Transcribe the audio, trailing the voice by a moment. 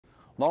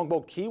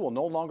Longboat Key will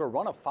no longer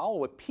run afoul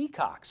with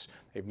peacocks.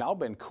 They've now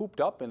been cooped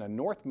up in a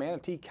North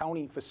Manatee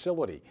County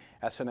facility.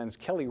 SNN's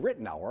Kelly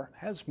Rittenauer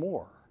has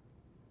more.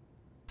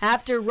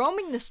 After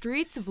roaming the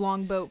streets of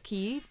Longboat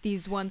Key,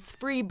 these once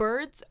free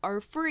birds are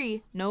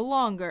free no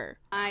longer.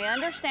 I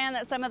understand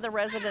that some of the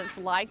residents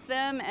like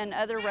them and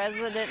other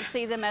residents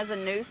see them as a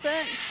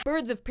nuisance.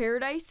 Birds of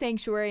Paradise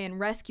Sanctuary and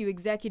Rescue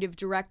Executive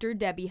Director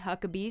Debbie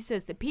Huckabee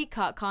says the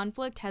peacock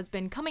conflict has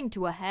been coming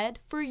to a head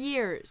for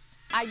years.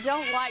 I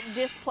don't like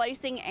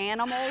displacing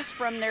animals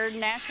from their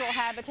natural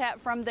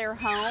habitat, from their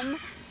home.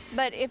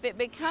 But if it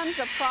becomes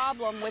a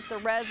problem with the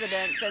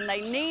residents and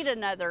they need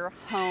another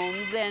home,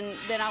 then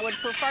I would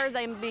prefer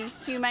them be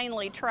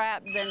humanely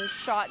trapped than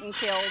shot and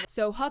killed.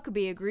 So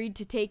Huckabee agreed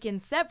to take in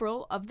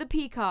several of the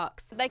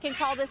peacocks. They can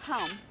call this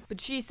home.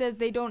 But she says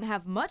they don't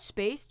have much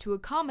space to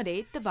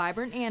accommodate the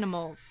vibrant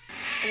animals.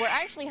 We're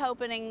actually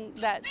hoping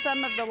that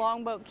some of the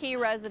Longboat Key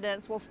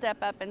residents will step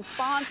up and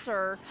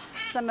sponsor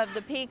some of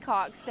the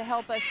peacocks to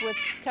help us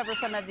cover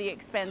some of the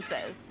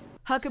expenses.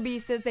 Huckabee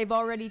says they've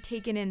already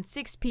taken in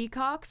 6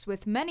 peacocks,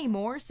 with many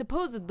more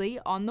supposedly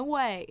on the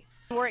way.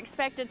 We're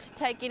expected to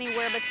take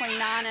anywhere between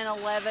 9 and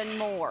 11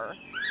 more.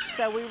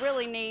 So we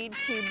really need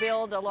to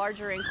build a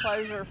larger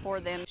enclosure for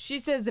them. She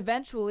says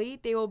eventually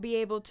they will be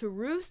able to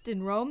roost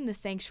and roam the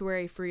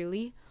sanctuary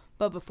freely,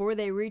 but before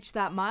they reach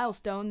that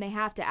milestone, they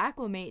have to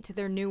acclimate to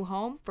their new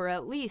home for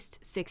at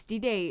least 60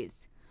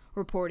 days.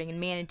 Reporting in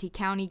Manatee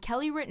County,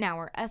 Kelly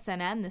Rittenauer,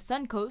 SNN, the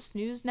Suncoast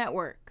News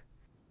Network.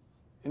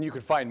 And you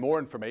can find more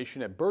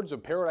information at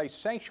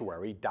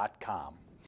birdsofparadisesanctuary.com.